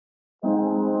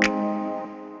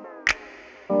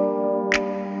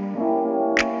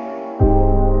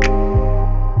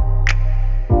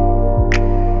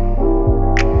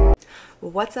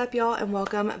What's up, y'all, and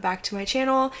welcome back to my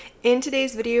channel. In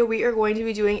today's video, we are going to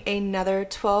be doing another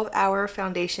 12-hour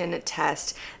foundation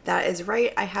test. That is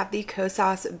right, I have the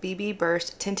Kosas BB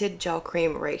Burst Tinted Gel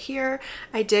Cream right here.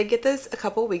 I did get this a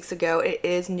couple weeks ago. It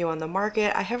is new on the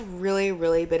market. I have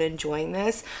really been enjoying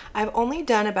this. I've only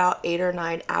done about 8 or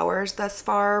 9 hours thus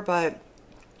far, but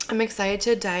I'm excited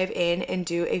to dive in and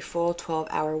do a full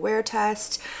 12-hour wear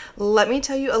test. Let me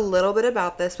tell you a little bit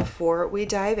about this before we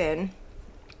dive in.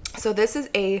 So this is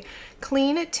a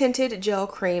clean tinted gel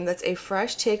cream that's a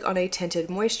fresh take on a tinted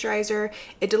moisturizer.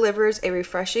 It delivers a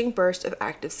refreshing burst of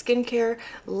active skincare,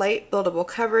 light buildable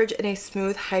coverage, and a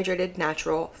smooth hydrated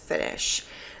natural finish.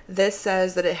 This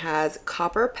says that it has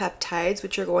copper peptides,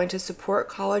 which are going to support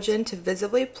collagen to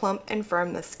visibly plump and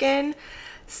firm the skin.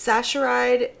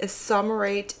 Saccharide,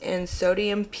 isomerate, and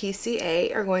sodium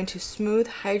PCA are going to smooth,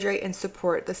 hydrate, and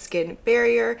support the skin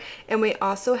barrier. And we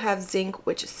also have zinc,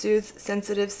 which soothes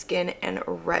sensitive skin and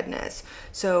redness.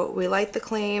 So we like the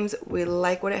claims. We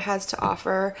like what it has to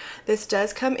offer. This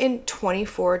does come in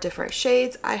 24 different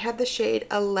shades. I have the shade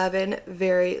 11,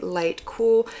 very light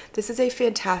cool. This is a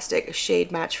fantastic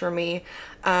shade match for me.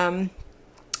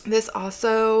 This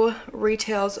also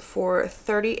retails for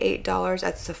 $38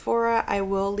 at Sephora. I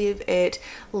will leave it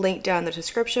linked down in the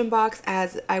description box,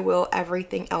 as I will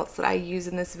everything else that I use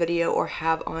in this video or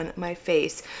have on my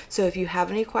face. So if you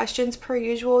have any questions, per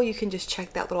usual, you can just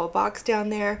check that little box down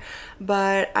there.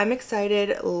 But I'm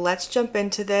excited. Let's jump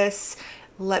into this.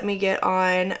 Let me get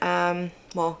on,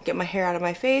 get my hair out of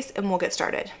my face and we'll get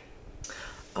started.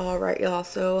 All right, y'all,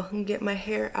 so get my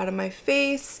hair out of my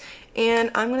face, and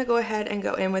I'm gonna go ahead and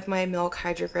go in with my Milk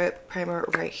Hydro Grip primer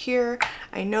right here.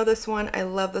 I know this one, I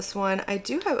love this one. I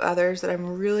do have others that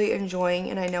I'm really enjoying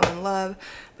and I know and love,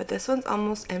 but this one's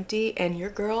almost empty and your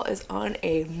girl is on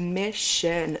a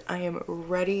mission. I am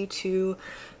ready to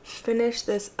finish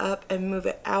this up and move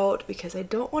it out because I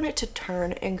don't want it to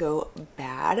turn and go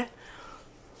bad.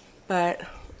 But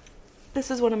this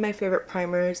is one of my favorite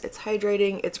primers. It's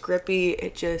hydrating, it's grippy,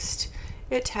 it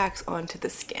tacks onto the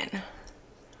skin.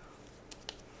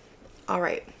 All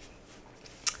right,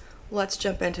 let's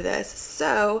jump into this.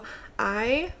 So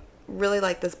I really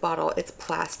like this bottle. It's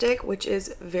plastic, which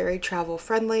is very travel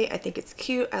friendly. I think it's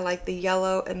cute. I like the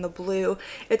yellow and the blue.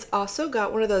 It's also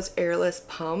got one of those airless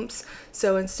pumps.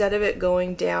 So instead of it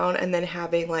going down and then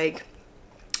having like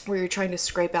where you're trying to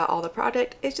scrape out all the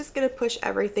product, it's just gonna push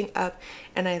everything up,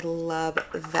 and I love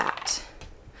that.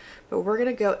 But we're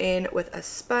gonna go in with a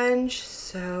sponge,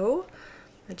 so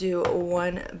I do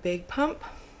one big pump.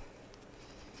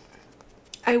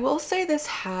 I will say this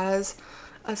has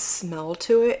a smell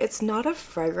to it. It's not a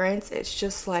fragrance, it's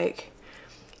just like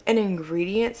an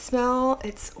ingredient smell.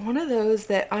 It's one of those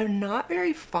that I'm not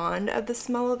very fond of the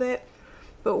smell of it,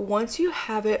 but once you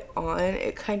have it on,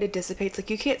 it kind of dissipates. Like,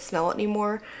 you can't smell it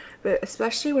anymore, but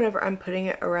especially whenever I'm putting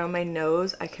it around my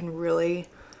nose, I can really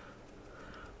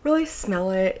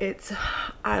smell it. It's,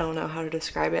 I don't know how to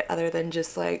describe it other than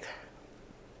just like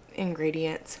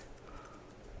ingredients.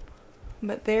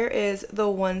 But there is the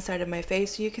one side of my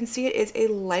face. So you can see it is a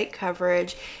light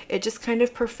coverage. It just kind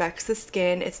of perfects the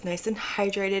skin. It's nice and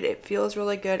hydrated. It feels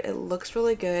really good. It looks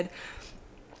really good.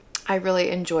 I really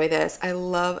enjoy this. I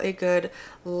love a good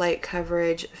light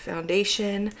coverage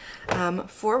foundation.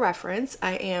 For reference,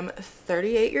 I am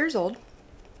 38 years old.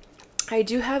 I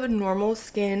do have a normal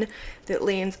skin that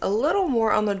leans a little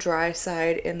more on the dry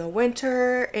side in the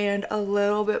winter and a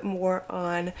little bit more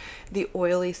on the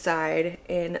oily side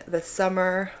in the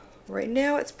summer. Right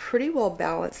now it's pretty well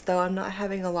balanced though. I'm not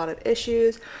having a lot of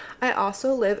issues. I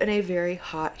also live in a very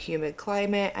hot, humid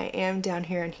climate. I am down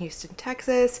here in Houston,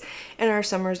 Texas, and our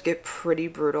summers get pretty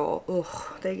brutal.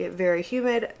 Ugh, they get very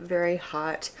humid, very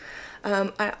hot.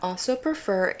 I also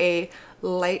prefer a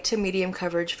light to medium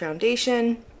coverage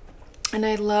foundation, and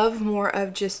I love more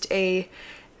of just a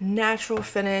natural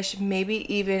finish,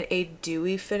 maybe even a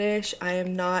dewy finish. I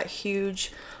am not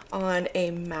huge on a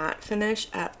matte finish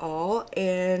at all,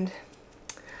 and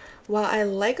while I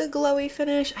like a glowy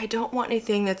finish, I don't want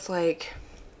anything that's like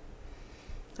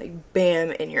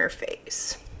bam in your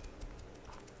face.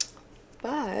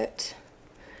 But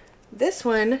this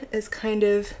one is kind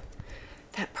of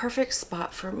that perfect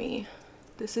spot for me.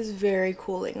 This is very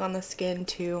cooling on the skin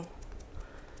too.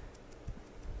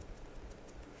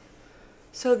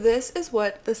 So this is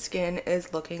what the skin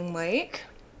is looking like.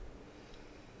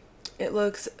 It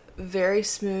looks very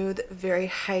smooth, very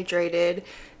hydrated,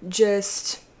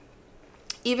 just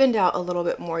evened out a little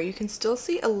bit more. You can still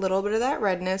see a little bit of that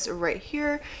redness right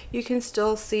here. You can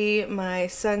still see my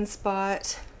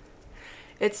sunspot.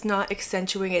 It's not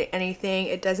accentuating anything.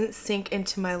 It doesn't sink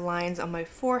into my lines on my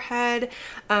forehead.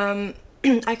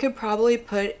 I could probably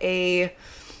put a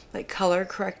like color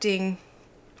correcting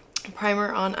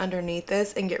primer on underneath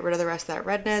this and get rid of the rest of that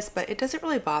redness, but it doesn't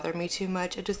really bother me too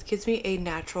much. It just gives me a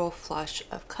natural flush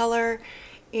of color,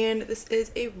 and this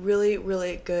is a really,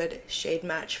 really good shade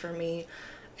match for me.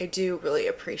 I do really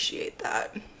appreciate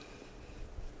that.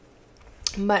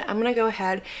 But I'm going to go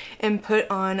ahead and put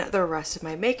on the rest of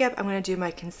my makeup. I'm going to do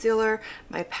my concealer,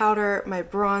 my powder, my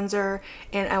bronzer,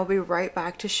 and I will be right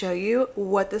back to show you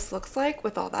what this looks like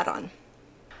with all that on.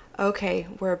 Okay,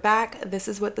 we're back. This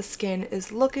is what the skin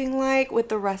is looking like with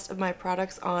the rest of my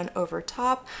products on over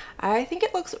top. I think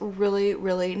it looks really,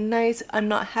 really nice. I'm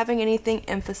not having anything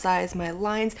emphasize my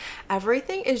lines.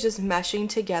 Everything is just meshing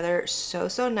together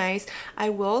so nice. I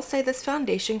will say this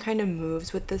foundation kind of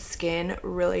moves with the skin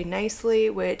really nicely,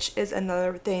 which is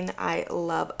another thing that I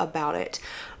love about it.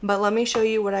 But let me show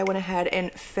you what I went ahead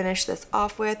and finished this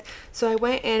off with. So I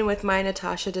went in with my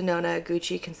Natasha Denona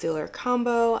Gucci Concealer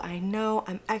Combo. I know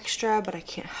I'm extra, but I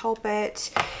can't help it.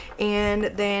 And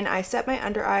then I set my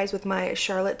under eyes with my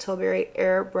Charlotte Tilbury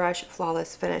Airbrush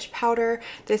Flawless Finish Powder.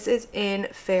 This is in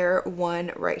Fair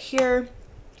 1 right here.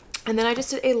 And then I just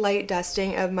did a light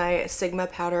dusting of my Sigma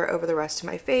powder over the rest of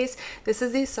my face. This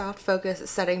is the Soft Focus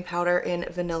Setting Powder in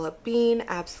Vanilla Bean.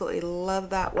 Absolutely love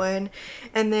that one.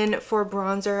 And then for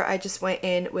bronzer, I just went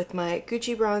in with my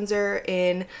Gucci bronzer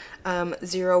in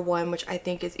 01, which I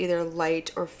think is either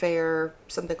light or fair,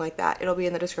 something like that. It'll be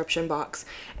in the description box.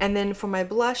 And then for my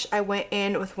blush, I went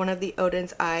in with one of the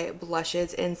Oden's Eye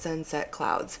blushes in Sunset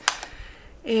Clouds.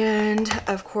 And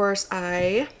of course,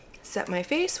 I set my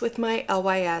face with my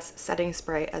LYS setting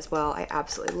spray as well. I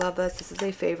absolutely love this. This is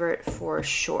a favorite for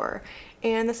sure.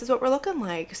 And this is what we're looking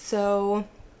like. So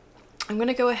I'm going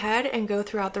to go ahead and go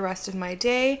throughout the rest of my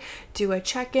day, do a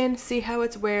check-in, see how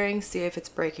it's wearing, see if it's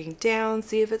breaking down,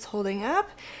 see if it's holding up,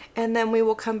 and then we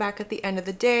will come back at the end of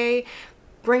the day,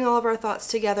 bring all of our thoughts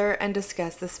together, and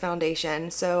discuss this foundation.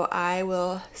 So I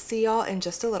will see y'all in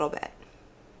just a little bit.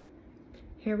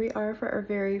 Here we are for our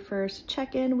very first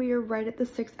check-in. We are right at the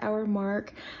 6-hour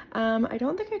mark. I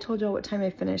don't think I told y'all what time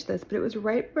I finished this, but it was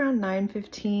right around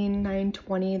 9:15,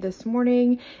 9:20 this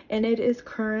morning, and it is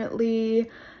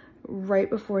currently right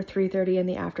before 3:30 in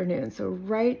the afternoon. So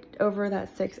right over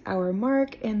that 6-hour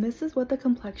mark, and this is what the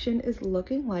complexion is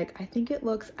looking like. I think it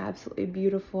looks absolutely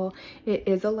beautiful. It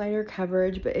is a lighter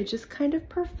coverage, but it just kind of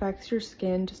perfects your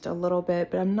skin just a little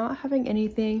bit, but I'm not having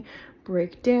anything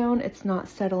break down. It's not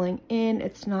settling in.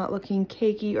 It's not looking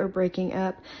cakey or breaking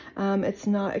up. It's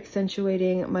not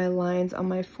accentuating my lines on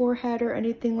my forehead or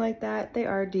anything like that. They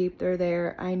are deep. They're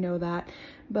there. I know that.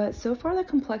 But so far the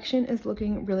complexion is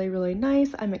looking really, really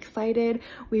nice. I'm excited.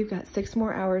 We've got 6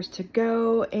 more hours to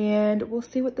go, and we'll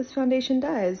see what this foundation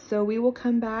does. So we will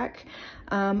come back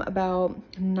about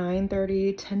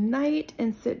 9:30 tonight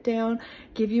and sit down,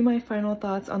 give you my final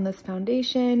thoughts on this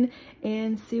foundation,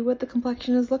 and see what the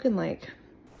complexion is looking like.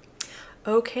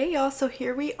 Okay, y'all, so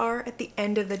here we are at the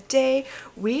end of the day.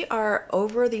 We are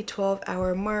over the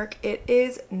 12-hour mark. It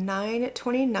is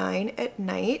 9:29 at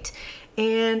night,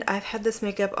 and I've had this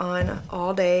makeup on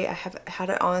all day. I have had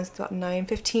it on since about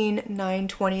 9:15,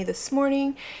 9:20 this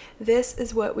morning. This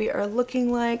is what we are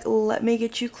looking like. Let me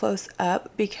get you close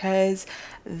up because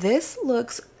this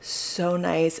looks so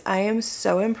nice. I am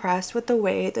so impressed with the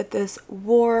way that this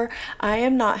wore. I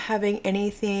am not having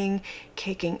anything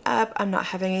caking up. I'm not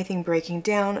having anything breaking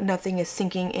down. Nothing is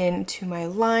sinking into my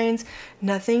lines.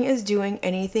 Nothing is doing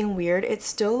anything weird. It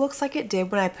still looks like it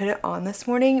did when I put it on this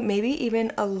morning, maybe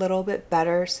even a little bit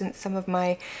better since some of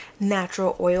my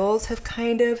natural oils have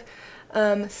kind of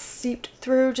seeped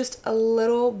through just a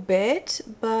little bit,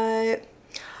 but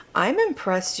I'm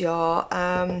impressed, y'all.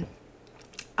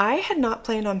 I had not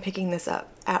planned on picking this up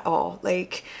at all.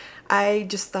 Like, I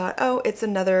just thought, oh, it's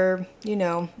another, you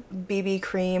know, BB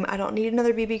cream. I don't need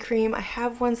another BB cream. I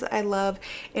have ones that I love,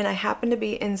 and I happen to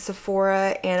be in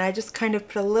Sephora, and I just kind of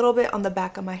put a little bit on the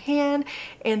back of my hand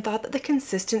and thought that the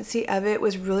consistency of it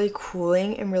was really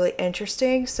cooling and really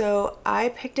interesting. So I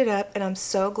picked it up, and I'm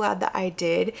so glad that I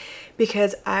did,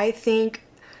 because I think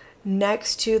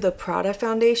next to the Prada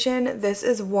foundation, this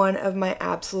is one of my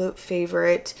absolute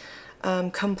favorite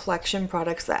complexion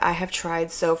products that I have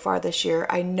tried so far this year.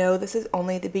 I know this is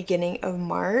only the beginning of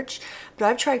March, but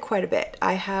I've tried quite a bit.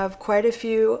 I have quite a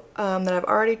few that I've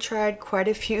already tried, quite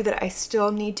a few that I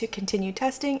still need to continue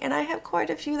testing, and I have quite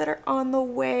a few that are on the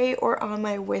way or on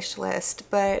my wish list.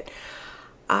 But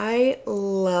I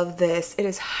love this. It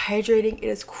is hydrating, it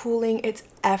is cooling, it's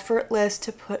effortless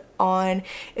to put on,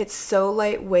 it's so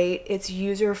lightweight, it's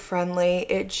user friendly,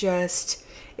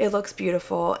 it looks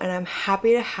beautiful, and I'm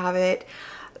happy to have it.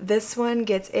 This one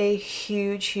gets a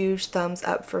huge thumbs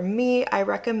up for me. I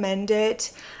recommend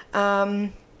it.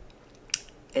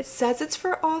 It says it's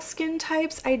for all skin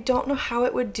types. I don't know how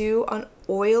it would do on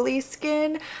oily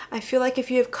skin. I feel like if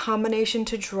you have combination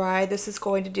to dry, this is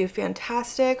going to do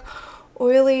fantastic.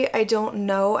 Oily, I don't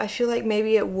know. I feel like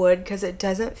maybe it would because it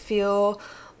doesn't feel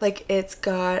like it's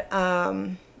got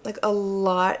like a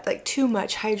lot, like too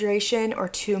much hydration or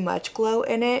too much glow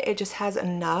in it. It just has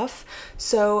enough.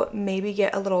 So maybe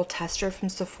get a little tester from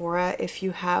Sephora if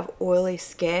you have oily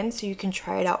skin so you can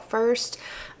try it out first.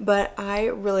 But I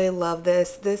really love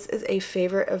this. This is a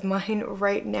favorite of mine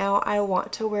right now. I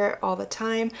want to wear it all the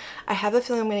time. I have a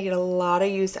feeling I'm gonna get a lot of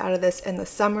use out of this in the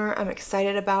summer. I'm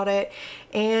excited about it.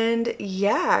 And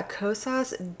yeah,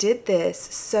 Kosas did this.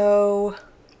 So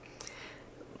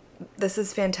this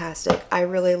is fantastic. I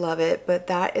really love it, but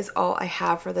that is all I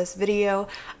have for this video.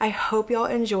 I hope y'all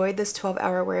enjoyed this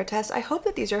 12-hour wear test. I hope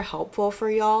that these are helpful for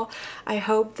y'all. I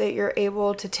hope that you're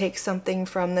able to take something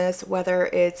from this, whether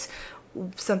it's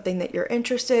something that you're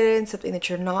interested in, something that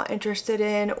you're not interested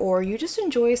in, or you just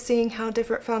enjoy seeing how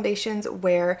different foundations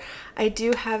wear. I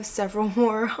do have several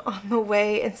more on the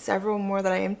way and several more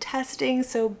that I am testing,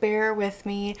 so bear with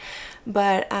me.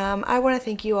 But I want to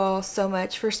thank you all so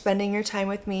much for spending your time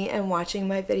with me and watching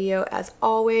my video. As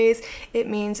always, it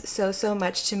means so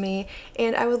much to me,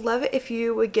 and I would love it if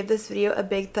you would give this video a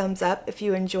big thumbs up if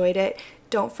you enjoyed it.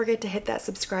 Don't forget to hit that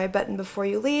subscribe button before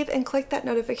you leave and click that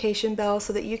notification bell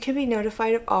so that you can be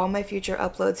notified of all my future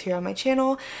uploads here on my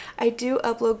channel. I do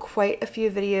upload quite a few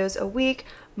videos a week,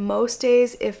 most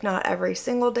days, if not every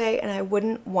single day, and I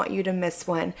wouldn't want you to miss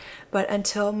one. But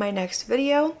until my next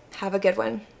video, have a good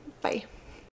one. Bye.